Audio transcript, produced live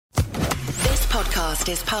podcast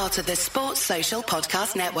is part of the Sports Social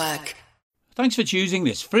Podcast Network. Thanks for choosing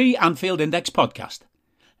this free Anfield Index podcast.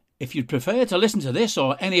 If you'd prefer to listen to this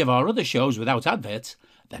or any of our other shows without adverts,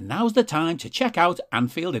 then now's the time to check out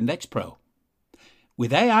Anfield Index Pro.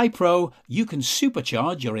 With AI Pro, you can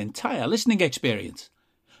supercharge your entire listening experience.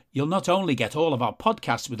 You'll not only get all of our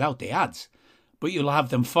podcasts without the ads, but you'll have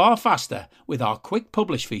them far faster with our Quick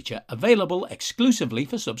Publish feature available exclusively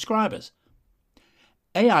for subscribers.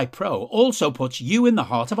 AI Pro also puts you in the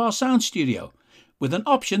heart of our sound studio, with an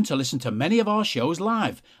option to listen to many of our shows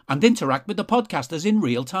live and interact with the podcasters in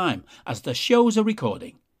real time as the shows are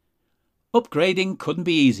recording. Upgrading couldn't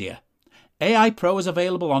be easier. AI Pro is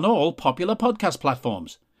available on all popular podcast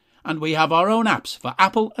platforms, and we have our own apps for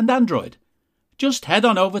Apple and Android. Just head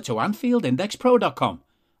on over to AnfieldIndexPro.com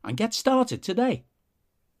and get started today.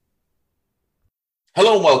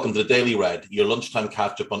 Hello and welcome to the Daily Red, your lunchtime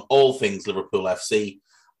catch-up on all things Liverpool FC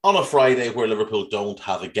on a Friday where Liverpool don't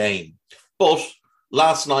have a game. But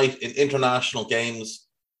last night in international games,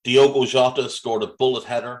 Diogo Jota scored a bullet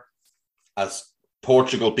header as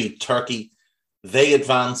Portugal beat Turkey. They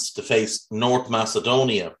advanced to face North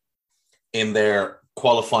Macedonia in their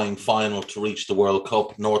qualifying final to reach the World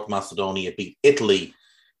Cup. North Macedonia beat Italy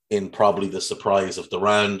in probably the surprise of the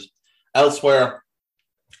round. Elsewhere,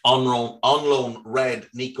 on loan red,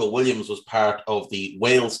 Nico Williams was part of the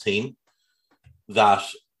Wales team that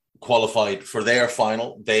qualified for their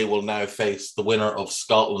final. They will now face the winner of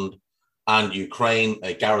Scotland and Ukraine.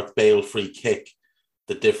 A Gareth Bale free kick,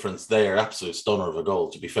 the difference there. Absolute stunner of a goal,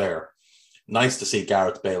 to be fair. Nice to see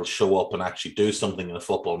Gareth Bale show up and actually do something in a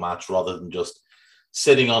football match rather than just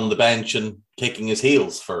sitting on the bench and kicking his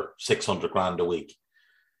heels for 600 grand a week.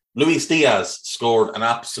 Luis Diaz scored an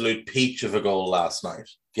absolute peach of a goal last night.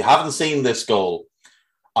 If you haven't seen this goal,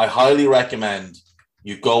 I highly recommend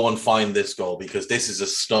you go and find this goal because this is a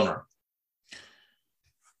stunner.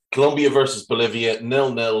 Colombia versus Bolivia,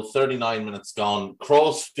 0-0, 39 minutes gone.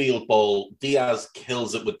 Crossfield ball. Diaz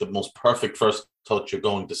kills it with the most perfect first touch you're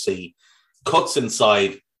going to see. Cuts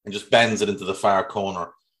inside and just bends it into the far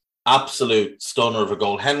corner. Absolute stunner of a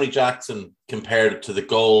goal. Henry Jackson compared it to the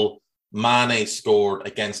goal Mane scored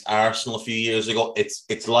against Arsenal a few years ago.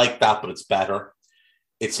 It's like that, but it's better.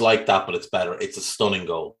 It's like that, but it's better. It's a stunning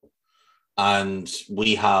goal. And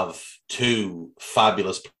we have two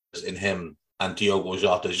fabulous players in him and Diogo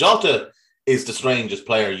Jota. Jota is the strangest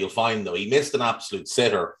player you'll find, though. He missed an absolute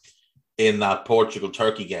sitter in that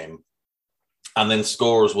Portugal-Turkey game and then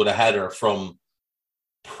scores with a header from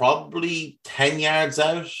probably 10 yards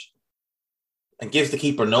out and gives the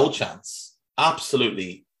keeper no chance.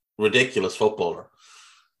 Absolutely ridiculous footballer.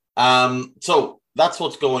 So that's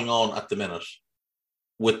what's going on at the minute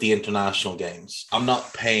with the international games. I'm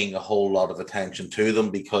not paying a whole lot of attention to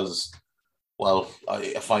them because, well,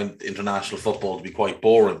 I find international football to be quite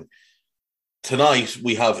boring. Tonight,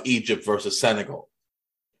 we have Egypt versus Senegal.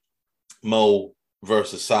 Mo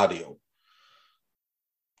versus Sadio.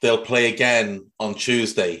 They'll play again on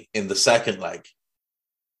Tuesday in the second leg.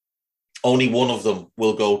 Only one of them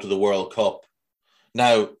will go to the World Cup.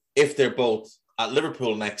 Now, if they're both at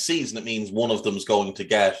Liverpool next season, it means one of them's going to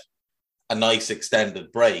get a nice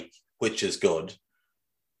extended break, which is good.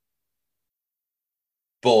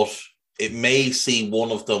 But it may see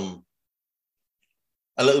one of them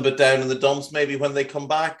a little bit down in the dumps maybe when they come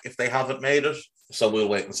back, if they haven't made it. So we'll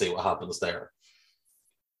wait and see what happens there.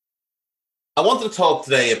 I wanted to talk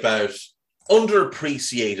today about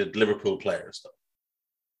underappreciated Liverpool players, though.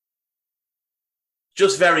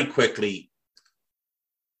 Just very quickly,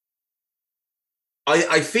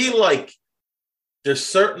 I feel like there's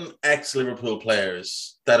certain ex-Liverpool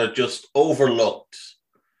players that are just overlooked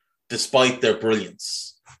despite their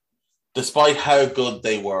brilliance, despite how good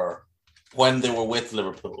they were when they were with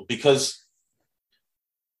Liverpool. Because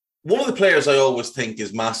one of the players I always think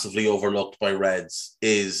is massively overlooked by Reds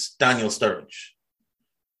is Daniel Sturridge.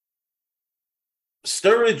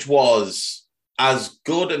 Sturridge was as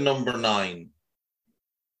good a number 9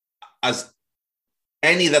 as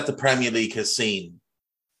any that the Premier League has seen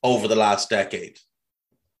over the last decade.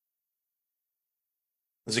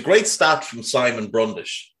 There's a great stat from Simon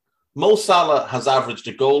Brundish. Mo Salah has averaged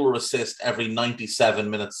a goal or assist every 97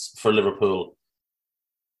 minutes for Liverpool.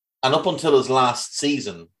 And up until his last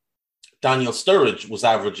season, Daniel Sturridge was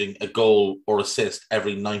averaging a goal or assist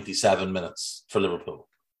every 97 minutes for Liverpool.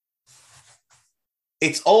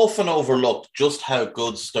 It's often overlooked just how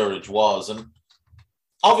good Sturridge was. And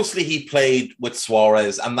obviously he played with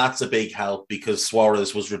Suarez, and that's a big help because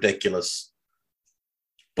Suarez was ridiculous.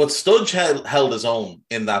 But Sturridge held his own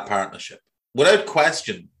in that partnership. Without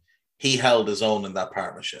question, he held his own in that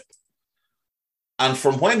partnership. And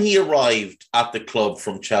from when he arrived at the club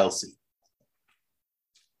from Chelsea,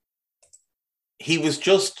 he was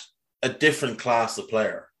just a different class of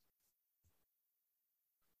player.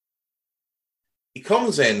 He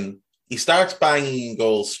comes in, he starts banging in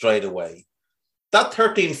goals straight away. That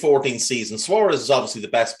 13-14 season, Suarez is obviously the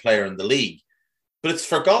best player in the league, but it's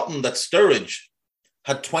forgotten that Sturridge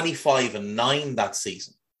had 25-9 that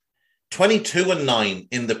season, 22-9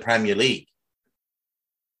 in the Premier League.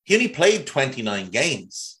 He only played 29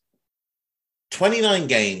 games. 29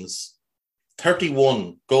 games,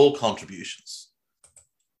 31 goal contributions.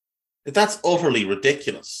 That's utterly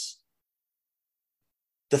ridiculous.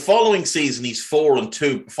 The following season, he's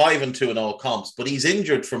 5-2 in all comps, but he's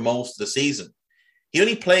injured for most of the season. He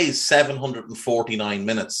only plays 749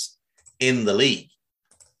 minutes in the league.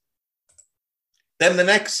 Then the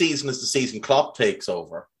next season is the season Klopp takes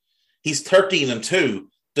over. He's 13-2,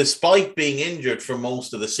 despite being injured for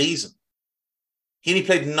most of the season. He only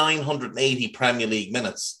played 980 Premier League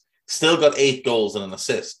minutes, still got 8 goals and an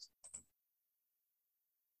assist.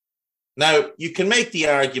 Now, you can make the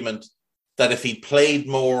argument that if he played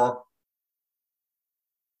more,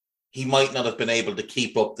 he might not have been able to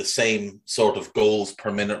keep up the same sort of goals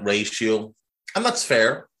per minute ratio. And that's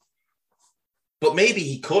fair. But maybe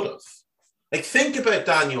he could have. Like, think about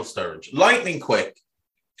Daniel Sturridge. Lightning quick,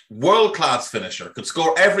 world-class finisher, could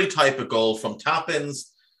score every type of goal from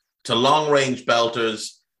tap-ins to long-range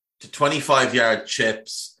belters to 25-yard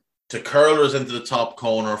chips to curlers into the top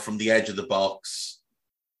corner from the edge of the box.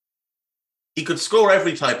 He could score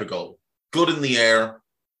every type of goal. Good in the air.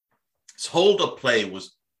 His hold-up play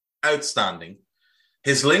was outstanding.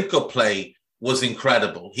 His link-up play was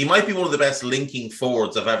incredible. He might be one of the best linking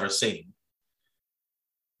forwards I've ever seen.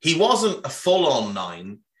 He wasn't a full-on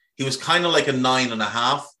 9. He was kind of like a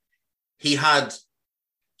 9.5. He had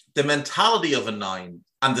the mentality of a 9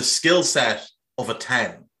 and the skill set of a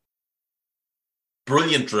 10.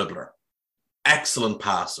 Brilliant dribbler. Excellent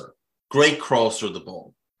passer. Great crosser of the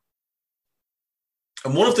ball.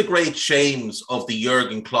 And one of the great shames of the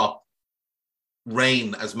Jurgen Klopp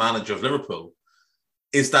reign as manager of Liverpool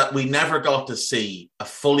is that we never got to see a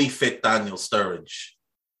fully fit Daniel Sturridge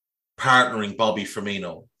partnering Bobby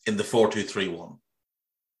Firmino in the 4-2-3-1.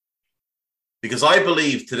 Because I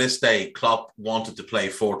believe to this day, Klopp wanted to play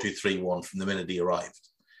 4-2-3-1 from the minute he arrived.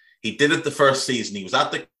 He did it the first season. He was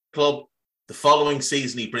at the club. The following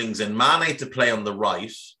season, he brings in Mane to play on the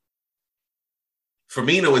right.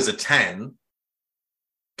 Firmino is a 10.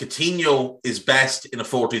 Coutinho is best in a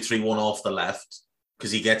 4-2-3-1 off the left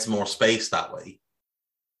because he gets more space that way.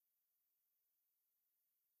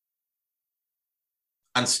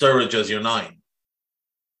 And Sturridge as your 9.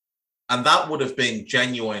 And that would have been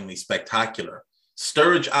genuinely spectacular.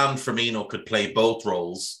 Sturridge and Firmino could play both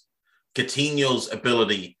roles. Coutinho's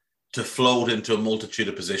ability to float into a multitude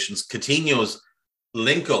of positions. Coutinho's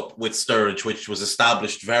link up with Sturridge, which was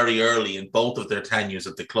established very early in both of their tenures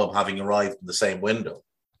at the club, having arrived in the same window.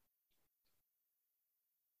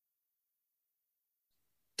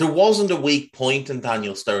 There wasn't a weak point in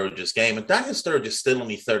Daniel Sturridge's game, and Daniel Sturridge is still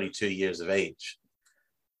only 32 years of age.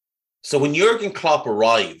 So when Jurgen Klopp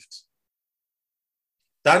arrived,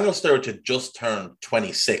 Daniel Sturridge had just turned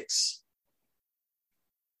 26.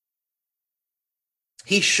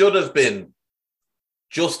 He should have been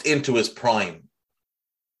just into his prime,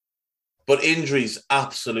 but injuries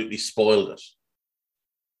absolutely spoiled it.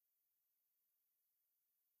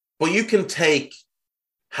 But you can take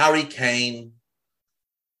Harry Kane,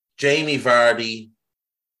 Jamie Vardy,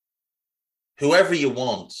 whoever you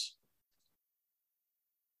want,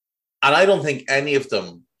 and I don't think any of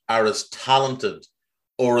them are as talented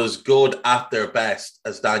or as good at their best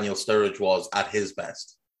as Daniel Sturridge was at his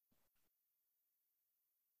best.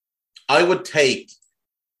 I would take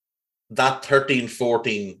that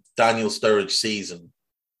 13-14 Daniel Sturridge season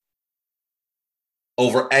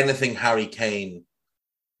over anything Harry Kane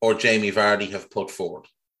or Jamie Vardy have put forward.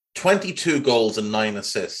 22 goals and 9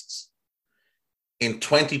 assists in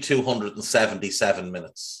 2,277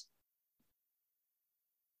 minutes.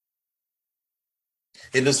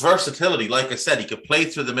 In his versatility, like I said, he could play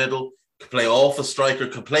through the middle, could play off a striker,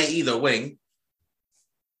 could play either wing.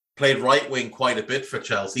 Played right wing quite a bit for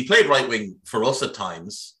Chelsea. He played right wing for us at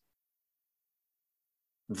times.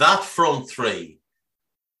 That front three,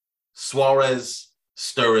 Suarez,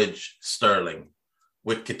 Sturridge, Sterling,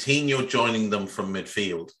 with Coutinho joining them from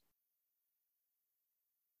midfield.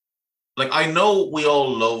 Like, I know we all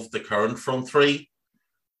love the current front three,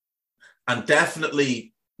 and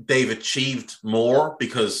definitely they've achieved more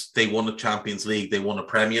because they won a Champions League, they won a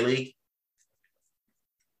Premier League.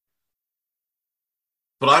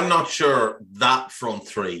 But I'm not sure that front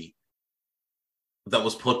three that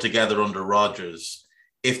was put together under Rodgers,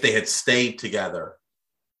 if they had stayed together,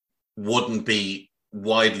 wouldn't be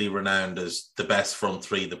widely renowned as the best front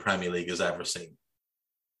three the Premier League has ever seen.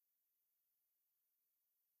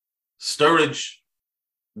 Sturridge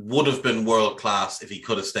would have been world class if he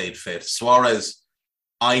could have stayed fit. Suarez,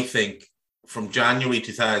 I think, from January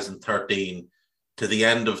 2013 to the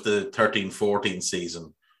end of the 13-14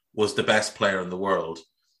 season, was the best player in the world.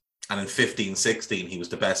 And in 15-16, he was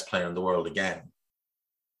the best player in the world again.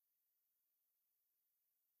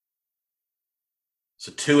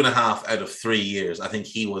 So 2.5 out of 3 years, I think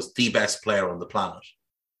he was the best player on the planet,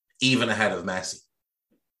 even ahead of Messi.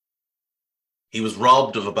 He was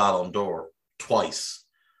robbed of a Ballon d'Or twice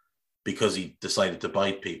because he decided to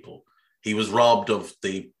bite people. He was robbed of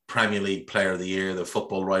the Premier League Player of the Year, the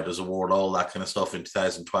Football Writers Award, all that kind of stuff in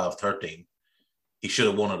 2012-13. He should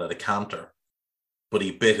have won it at a canter, but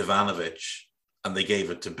he bit Ivanovic and they gave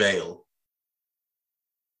it to Bale.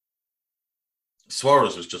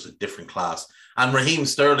 Suarez was just a different class. And Raheem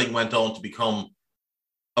Sterling went on to become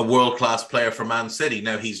a world-class player for Man City.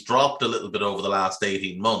 Now, he's dropped a little bit over the last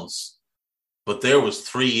 18 months, but there was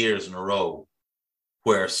 3 years in a row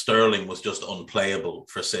where Sterling was just unplayable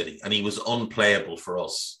for City, and he was unplayable for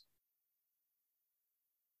us.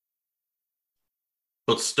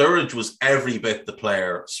 But Sturridge was every bit the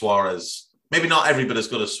player Suarez, maybe not every bit as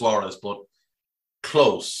good as Suarez, but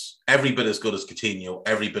close. Every bit as good as Coutinho,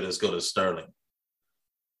 every bit as good as Sterling.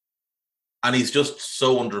 And he's just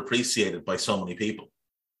so underappreciated by so many people.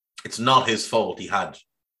 It's not his fault he had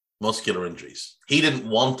muscular injuries. He didn't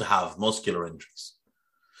want to have muscular injuries.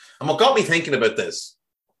 And what got me thinking about this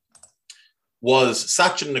was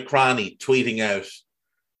Sachin Nakrani tweeting out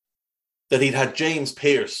that he'd had James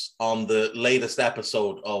Pearce on the latest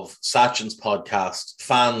episode of Sachin's podcast,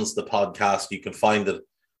 Fans, the podcast. You can find it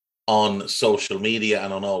on social media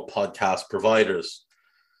and on all podcast providers.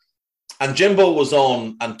 And Jimbo was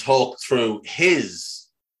on and talked through his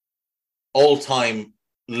all-time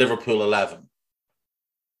Liverpool 11.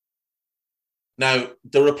 Now,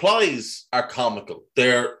 the replies are comical.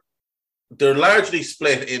 They're largely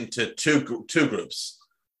split into two groups.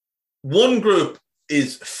 One group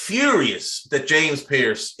is furious that James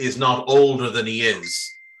Pearce is not older than he is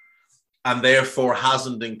and therefore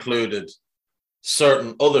hasn't included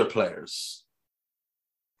certain other players,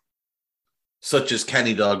 such as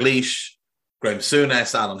Kenny Dalglish, Graham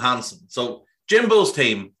Souness, Alan Hansen. So Jimbo's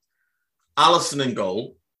team, Alisson in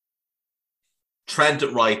goal, Trent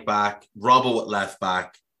at right back, Robbo at left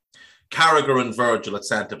back, Carragher and Virgil at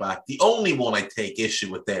centre back. The only one I take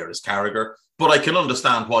issue with there is Carragher, but I can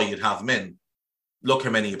understand why you'd have him in. Look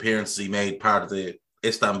how many appearances he made, part of the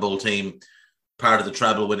Istanbul team, part of the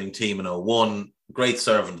treble-winning team in 2001, great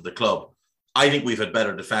servant of the club. I think we've had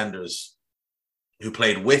better defenders who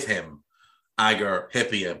played with him, Agger,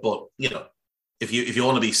 Hyypiä, but, you know, if you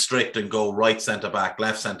want to be strict and go right centre-back,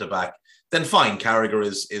 left centre-back, then fine, Carragher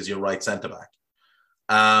is your right centre-back.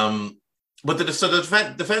 But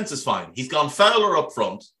the defence is fine. He's gone Fowler up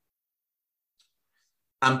front,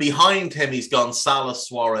 and behind him he's gone Salah,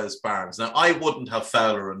 Suarez, Barnes. Now, I wouldn't have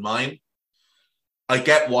Fowler in mind. I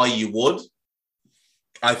get why you would.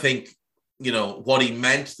 I think, you know, what he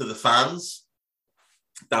meant to the fans,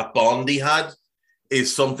 that bond he had,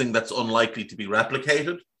 is something that's unlikely to be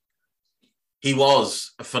replicated. He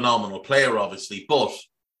was a phenomenal player, obviously, but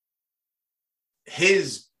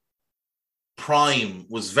his prime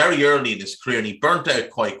was very early in his career and he burnt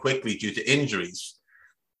out quite quickly due to injuries.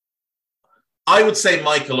 I would say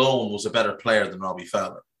Michael Owen was a better player than Robbie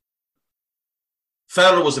Fowler.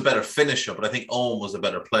 Fowler was a better finisher, but I think Owen was a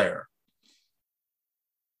better player.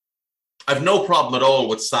 I've no problem at all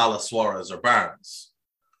with Salah, Suarez or Barnes.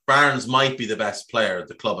 Barnes might be the best player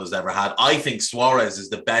the club has ever had. I think Suarez is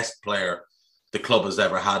the best player the club has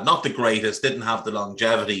ever had. Not the greatest, didn't have the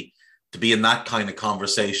longevity to be in that kind of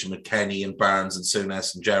conversation with Kenny and Barnes and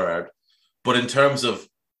Souness and Gerrard. But in terms of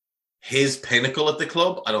his pinnacle at the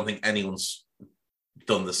club, I don't think anyone's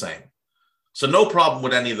done the same. So no problem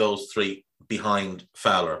with any of those three behind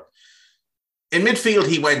Fowler. In midfield,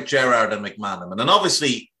 he went Gerrard and McManaman. And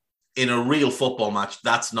obviously, in a real football match,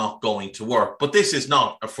 that's not going to work. But this is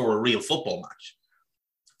not for a real football match.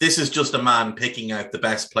 This is just a man picking out the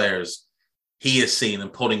best players he has seen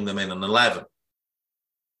and putting them in an 11.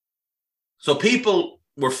 So people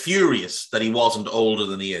were furious that he wasn't older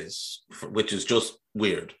than he is, which is just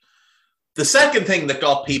weird. The second thing that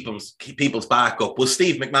got people's back up was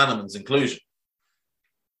Steve McManaman's inclusion.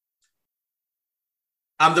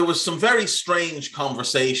 And there was some very strange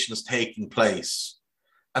conversations taking place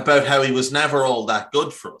about how he was never all that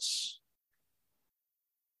good for us.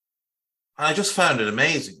 And I just found it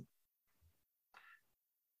amazing.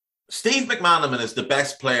 Steve McManaman is the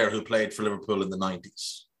best player who played for Liverpool in the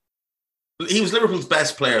 90s. He was Liverpool's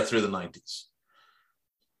best player through the 90s.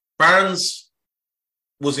 Barnes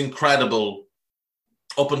was incredible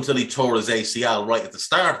up until he tore his ACL right at the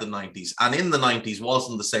start of the 90s. And in the 90s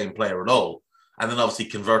wasn't the same player at all. And then obviously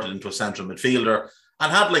converted into a central midfielder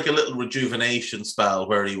and had like a little rejuvenation spell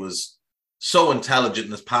where he was so intelligent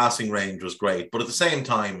and his passing range was great. But at the same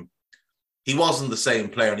time, he wasn't the same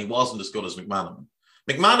player and he wasn't as good as McManaman.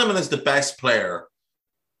 McManaman is the best player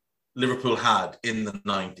Liverpool had in the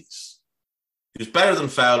 90s. He was better than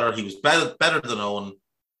Fowler. He was better than Owen.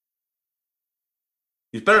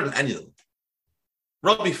 He was better than any of them.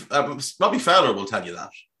 Robbie Fowler will tell you that.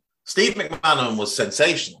 Steve McManaman was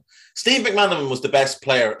sensational. Steve McManaman was the best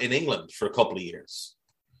player in England for a couple of years.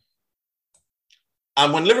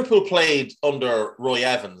 And when Liverpool played under Roy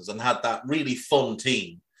Evans and had that really fun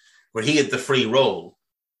team where he had the free role,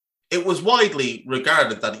 it was widely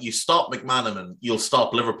regarded that you stop McManaman, you'll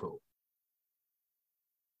stop Liverpool.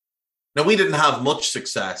 Now, we didn't have much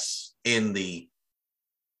success in the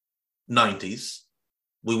 90s.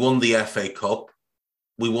 We won the FA Cup.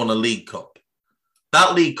 We won a League Cup.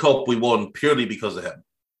 That League Cup we won purely because of him.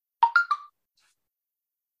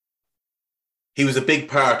 He was a big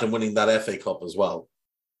part in winning that FA Cup as well.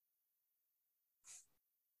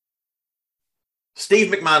 Steve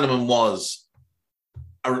McManaman was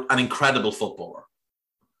an incredible footballer.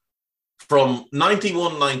 From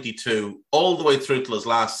 91-92 all the way through to his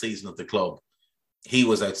last season at the club, he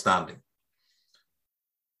was outstanding.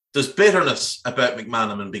 There's bitterness about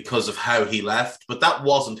McManaman because of how he left, but that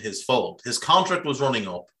wasn't his fault. His contract was running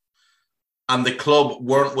up and the club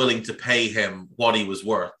weren't willing to pay him what he was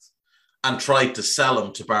worth and tried to sell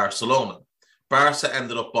him to Barcelona. Barca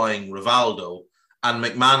ended up buying Rivaldo and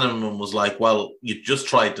McManaman was like, well, you just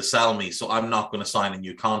tried to sell me, so I'm not going to sign a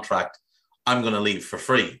new contract. I'm going to leave for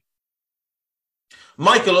free.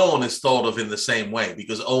 Michael Owen is thought of in the same way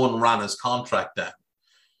because Owen ran his contract down.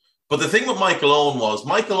 But the thing with Michael Owen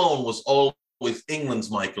was always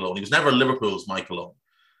England's Michael Owen. He was never Liverpool's Michael Owen.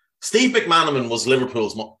 Steve McManaman was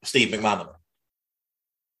Liverpool's Steve McManaman.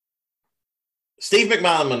 Steve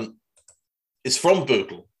McManaman is from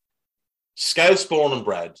Bootle, Scouse born and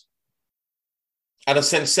bred, and a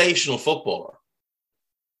sensational footballer.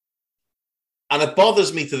 And it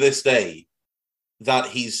bothers me to this day that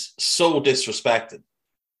he's so disrespected,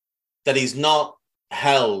 that he's not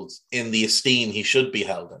held in the esteem he should be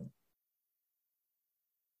held in.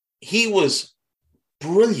 He was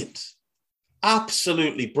brilliant,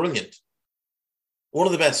 absolutely brilliant. One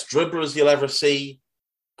of the best dribblers you'll ever see,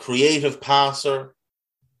 creative passer,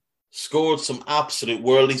 scored some absolute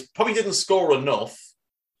worldies. Probably didn't score enough.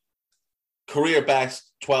 Career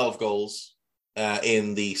best 12 goals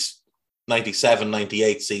in the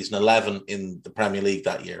 97-98 season, 11 in the Premier League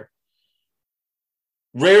that year.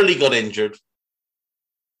 Rarely got injured.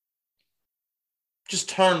 Just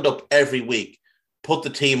turned up every week, put the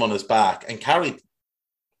team on his back and carried them.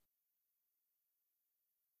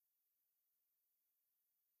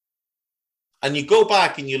 And you go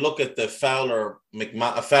back and you look at the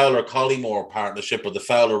Fowler-Collymore partnership or the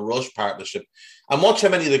Fowler-Rush partnership and watch how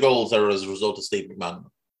many of the goals are as a result of Steve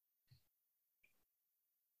McManaman.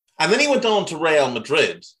 And then he went on to Real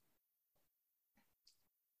Madrid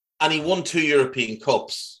and he won 2 European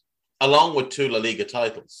Cups along with 2 La Liga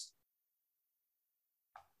titles.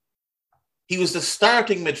 He was the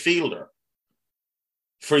starting midfielder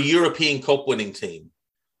for a European Cup winning team.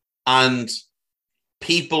 And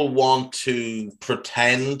people want to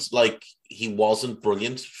pretend like he wasn't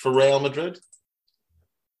brilliant for Real Madrid.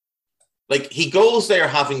 Like, he goes there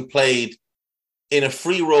having played in a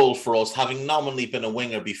free role for us, having nominally been a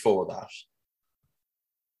winger before that.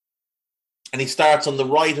 And he starts on the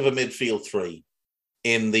right of a midfield three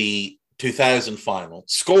in the 2000 final,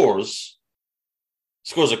 scores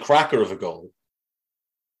a cracker of a goal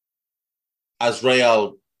as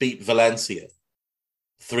Real beat Valencia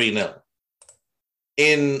 3-0.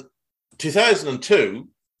 In 2002,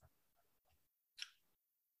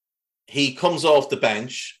 he comes off the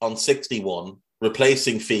bench on 61,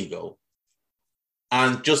 replacing Figo,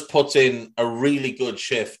 and just puts in a really good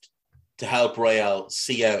shift to help Real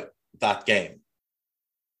see out that game.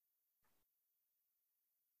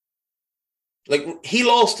 Like, he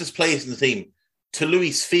lost his place in the team to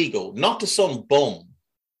Luis Figo, not to some bum,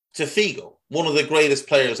 to Figo, one of the greatest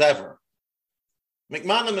players ever.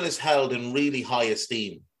 McManaman is held in really high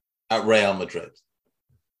esteem at Real Madrid.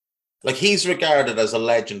 Like, he's regarded as a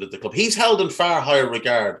legend at the club. He's held in far higher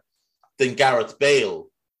regard than Gareth Bale,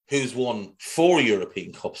 who's won 4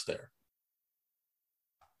 European Cups there.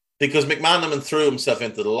 Because McManaman threw himself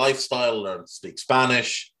into the lifestyle, learned to speak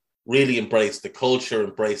Spanish, really embraced the culture,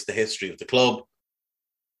 embraced the history of the club.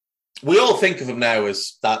 We all think of him now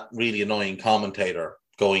as that really annoying commentator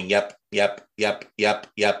going, yep, yep, yep, yep,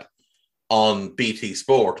 yep, on BT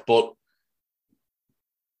Sport. But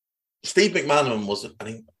Steve McManaman was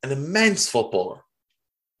an immense footballer.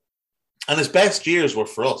 And his best years were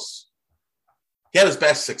for us. He had his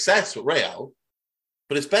best success with Real,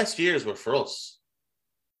 but his best years were for us.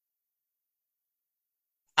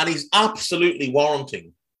 And he's absolutely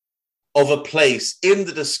warranting of a place in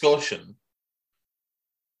the discussion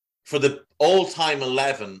for the all-time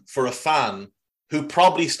 11 for a fan who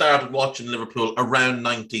probably started watching Liverpool around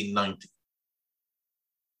 1990.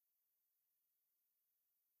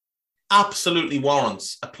 Absolutely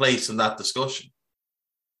warrants a place in that discussion.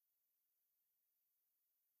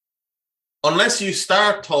 Unless you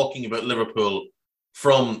start talking about Liverpool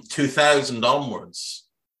from 2000 onwards,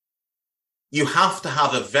 you have to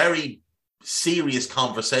have a very serious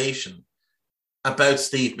conversation about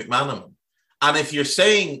Steve McManaman. And if you're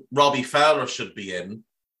saying Robbie Fowler should be in,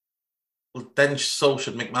 well, then so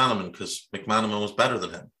should McManaman, because McManaman was better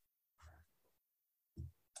than him.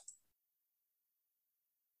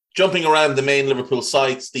 Jumping around the main Liverpool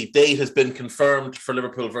sites, the date has been confirmed for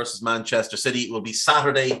Liverpool versus Manchester City. It will be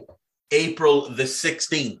Saturday, April the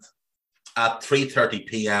 16th at 3:30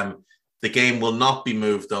 p.m. The game will not be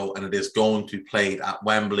moved, though, and it is going to be played at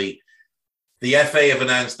Wembley. The FA have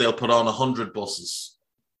announced they'll put on 100 buses.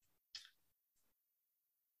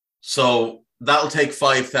 So that'll take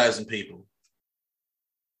 5,000 people.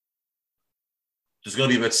 There's going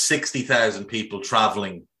to be about 60,000 people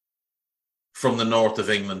travelling from the north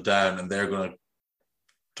of England down, and they're going to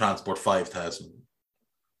transport 5,000.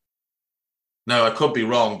 Now, I could be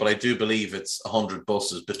wrong, but I do believe it's 100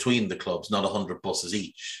 buses between the clubs, not 100 buses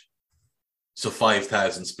each. So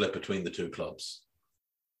 5,000 split between the two clubs.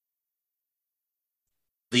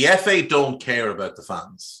 The FA don't care about the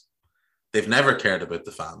fans. They've never cared about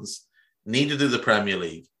the fans. Neither do the Premier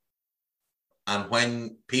League. And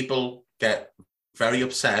when people get very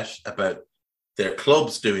upset about their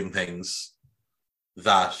clubs doing things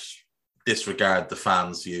that disregard the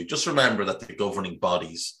fans' view, just remember that the governing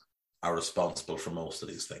bodies are responsible for most of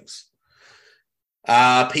these things.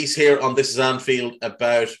 Piece here on This Is Anfield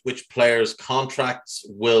about which players' contracts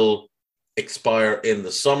will expire in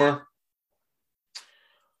the summer.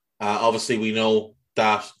 Obviously, we know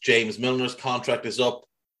that James Milner's contract is up,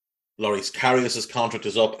 Loris Karius' contract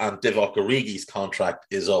is up, and Divock Origi's contract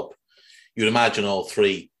is up. You'd imagine all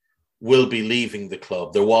three will be leaving the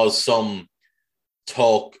club. There was some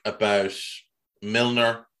talk about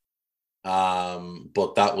Milner,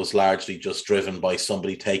 but that was largely just driven by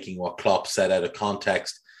somebody taking what Klopp said out of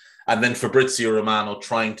context, and then Fabrizio Romano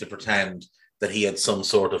trying to pretend that he had some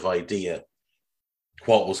sort of idea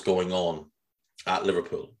what was going on at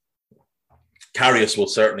Liverpool. Karius will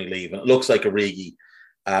certainly leave, and it looks like Origi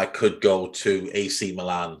could go to AC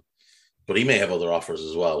Milan, but he may have other offers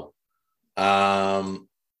as well.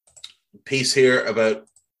 Piece here about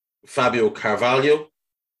Fabio Carvalho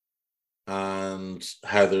and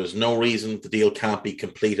how there's no reason the deal can't be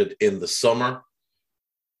completed in the summer.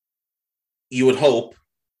 You would hope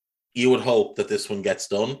that this one gets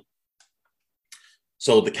done.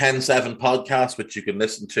 So the Ken 7 podcast, which you can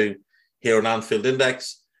listen to here on Anfield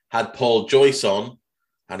Index, had Paul Joyce on,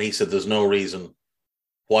 and he said there's no reason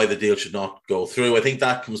why the deal should not go through. I think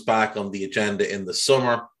that comes back on the agenda in the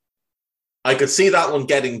summer. I could see that one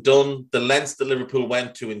getting done. The lengths that Liverpool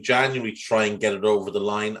went to in January to try and get it over the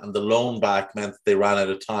line, and the loan back meant that they ran out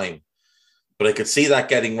of time. But I could see that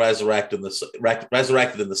getting resurrected in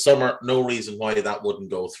the summer. No reason why that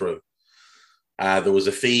wouldn't go through. There was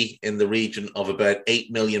a fee in the region of about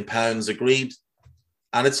 £8 million agreed,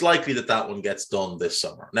 and it's likely that that one gets done this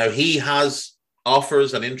summer. Now, he has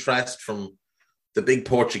offers and interest from the big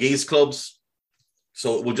Portuguese clubs,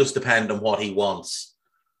 so it will just depend on what he wants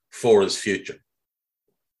for his future.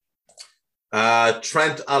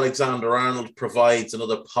 Trent Alexander-Arnold provides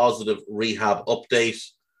another positive rehab update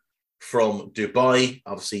from Dubai.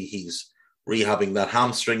 Obviously, he's rehabbing that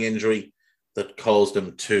hamstring injury that caused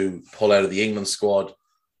him to pull out of the England squad.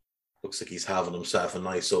 Looks like he's having himself a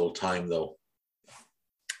nice old time, though,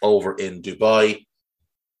 over in Dubai.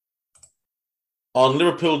 On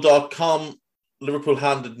Liverpool.com, Liverpool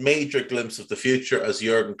handed major glimpse of the future as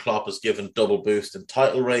Jurgen Klopp has given double boost in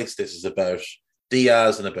title race. This is about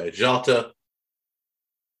Diaz and about Jota.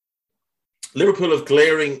 Liverpool have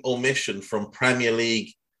glaring omission from Premier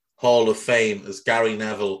League Hall of Fame as Gary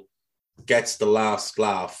Neville gets the last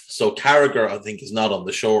laugh. So Carragher, I think, is not on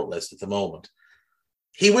the shortlist at the moment.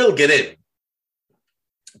 He will get in.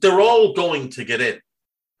 They're all going to get in.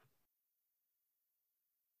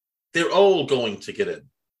 They're all going to get in.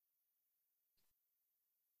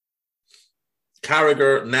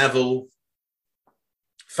 Carragher, Neville,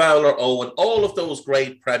 Fowler, Owen, all of those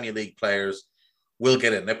great Premier League players will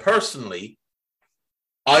get in. Now, personally,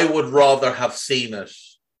 I would rather have seen it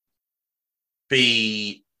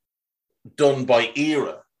be done by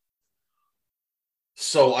era.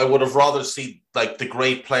 So I would have rather seen like the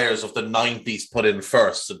great players of the 90s put in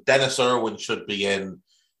first. So Dennis Irwin should be in.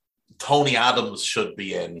 Tony Adams should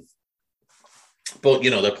be in. But,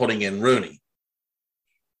 they're putting in Rooney.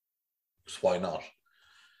 So why not?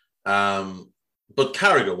 But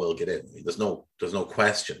Carragher will get in. There's no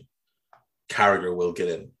question. Carragher will get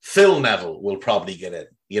in. Phil Neville will probably get in,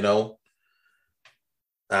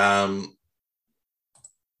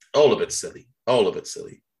 All a bit silly.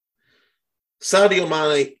 Sadio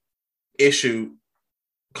Mane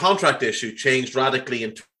contract issue changed radically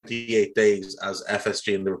in 28 days as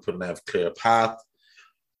FSG and Liverpool now have clear path.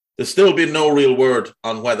 There's still been no real word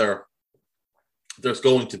on whether there's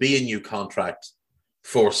going to be a new contract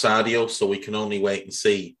for Sadio, so we can only wait and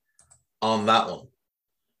see on that one.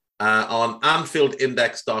 On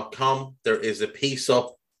AnfieldIndex.com, there is a piece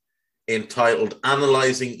up entitled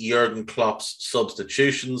Analysing Jurgen Klopp's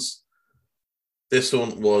Substitutions. This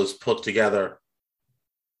one was put together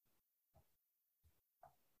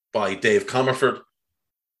by Dave Comerford.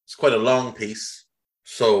 It's quite a long piece,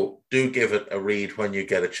 so do give it a read when you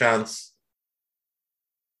get a chance.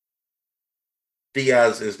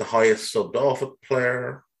 Diaz is the highest subbed off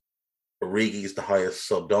player. Origi is the highest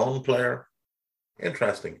subbed on player.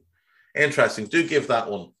 Interesting. Do give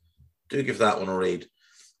that one a read.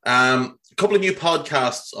 A couple of new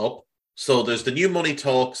podcasts up. So there's the new Money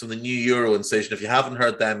Talks and the new Euro Incision. If you haven't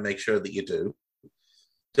heard them, make sure that you do.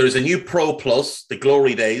 There's a new Pro Plus, the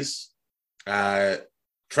Glory Days.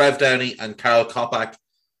 Trev Downey and Karl Kopak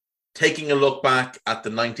taking a look back at the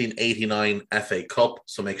 1989 FA Cup.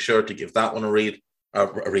 So make sure to give that one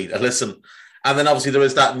a listen. And then obviously there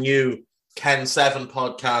is that new Ken 7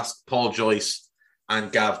 podcast, Paul Joyce and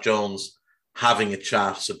Gav Jones having a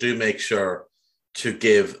chat. So do make sure to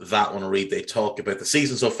give that one a read. They talk about the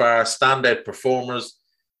season so far, standout performers.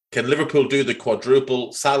 Can Liverpool do the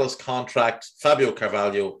quadruple? Salah's contract, Fabio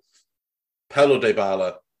Carvalho, Paulo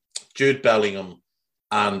Dybala, Jude Bellingham,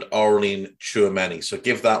 and Aurelien Tchouameni. So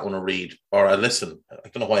give that one a read or a listen. I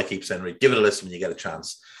don't know why I keep saying read. Give it a listen when you get a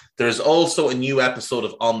chance. There's also a new episode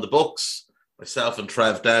of On the Books, myself and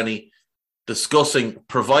Trev Downey, discussing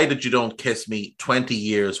Provided You Don't Kiss Me, 20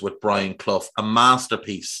 Years with Brian Clough, a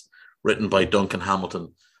masterpiece written by Duncan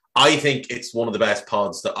Hamilton. I think it's one of the best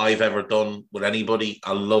pods that I've ever done with anybody.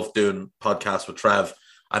 I love doing podcasts with Trev.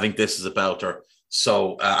 I think this is about her.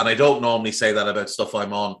 So, and I don't normally say that about stuff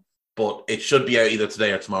I'm on, but it should be out either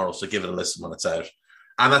today or tomorrow. So give it a listen when it's out.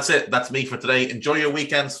 And that's it. That's me for today. Enjoy your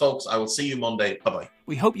weekends, folks. I will see you Monday. Bye-bye.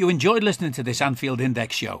 We hope you enjoyed listening to this Anfield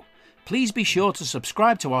Index show. Please be sure to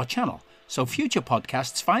subscribe to our channel so future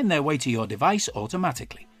podcasts find their way to your device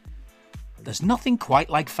automatically. There's nothing quite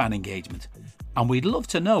like fan engagement, and we'd love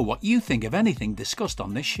to know what you think of anything discussed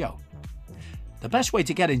on this show. The best way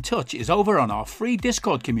to get in touch is over on our free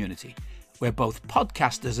Discord community, where both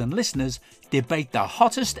podcasters and listeners debate the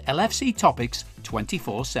hottest LFC topics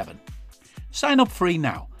 24/7. Sign up free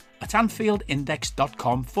now at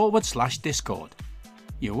AnfieldIndex.com/Discord.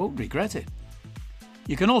 You won't regret it.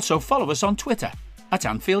 You can also follow us on Twitter at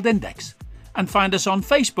Anfield Index and find us on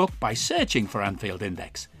Facebook by searching for Anfield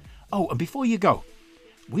Index. Oh, and before you go,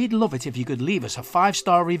 we'd love it if you could leave us a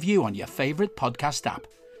 5-star review on your favourite podcast app.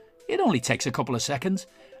 It only takes a couple of seconds,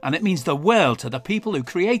 and it means the world to the people who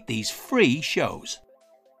create these free shows.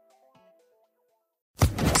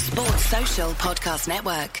 Sports Social Podcast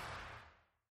Network.